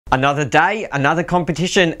Another day, another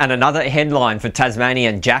competition and another headline for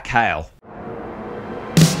Tasmanian Jack Hale.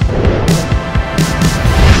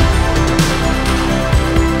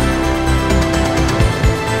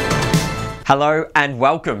 Hello and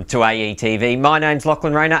welcome to aeTV. My name's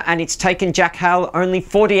Rayner and it's taken Jack Hale only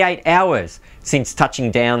 48 hours since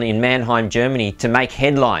touching down in Mannheim, Germany to make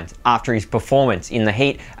headlines after his performance in the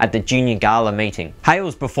heat at the Junior Gala meeting.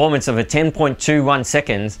 Hale's performance of a 10.21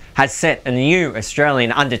 seconds has set a new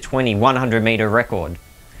Australian under 20 100 metre record.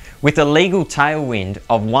 With a legal tailwind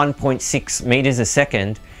of 1.6 metres a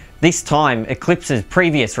second, this time eclipses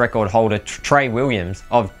previous record holder Trae Williams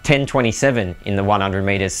of 10.27 in the 100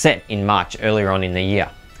 metres set in March earlier on in the year.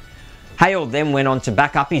 Hale then went on to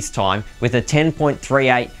back up his time with a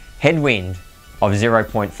 10.38 headwind of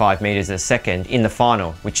 0.5 metres a second in the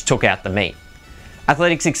final, which took out the meet.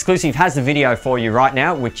 Athletics Exclusive has a video for you right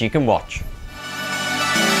now which you can watch.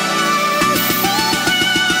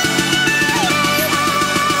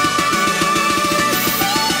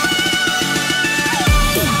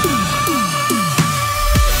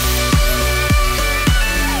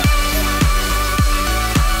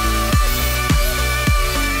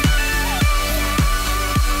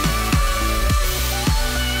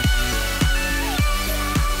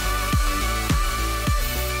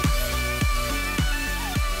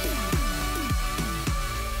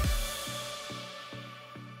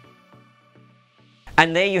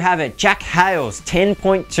 And there you have it, Jack Hale's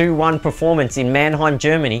 10.21 performance in Mannheim,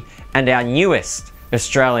 Germany, and our newest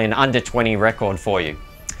Australian under 20 record for you.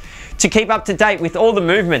 To keep up to date with all the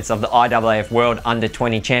movements of the IAAF World Under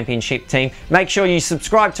 20 Championship team, make sure you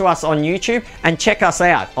subscribe to us on YouTube and check us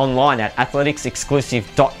out online at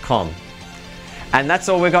athleticsexclusive.com. And that's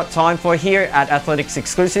all we've got time for here at Athletics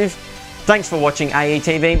Exclusive. Thanks for watching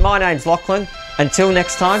aeTV. My name's Lachlan. Until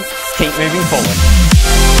next time, keep moving forward.